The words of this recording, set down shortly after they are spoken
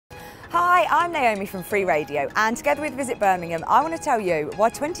Hi, I'm Naomi from Free Radio, and together with Visit Birmingham, I want to tell you why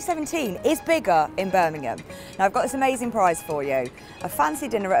 2017 is bigger in Birmingham. Now, I've got this amazing prize for you. A fancy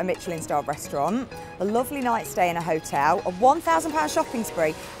dinner at a Michelin-starred restaurant, a lovely night stay in a hotel, a £1,000 shopping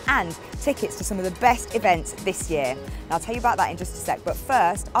spree, and tickets to some of the best events this year. Now, I'll tell you about that in just a sec, but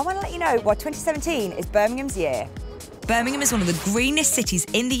first, I want to let you know why 2017 is Birmingham's year. Birmingham is one of the greenest cities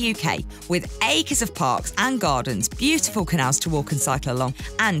in the UK, with acres of parks and gardens, beautiful canals to walk and cycle along,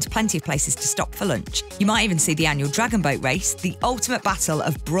 and plenty of places to stop for lunch. You might even see the annual Dragon Boat race, the ultimate battle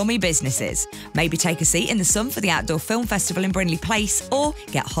of Brummie businesses. Maybe take a seat in the sun for the Outdoor Film Festival in Brindley Place, or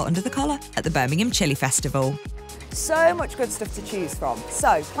get hot under the collar at the Birmingham Chili Festival. So much good stuff to choose from.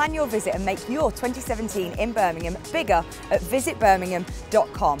 So plan your visit and make your 2017 in Birmingham bigger at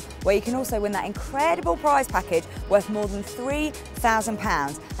visitbirmingham.com, where you can also win that incredible prize package worth more than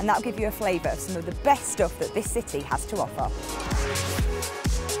 £3,000, and that'll give you a flavour of some of the best stuff that this city has to offer.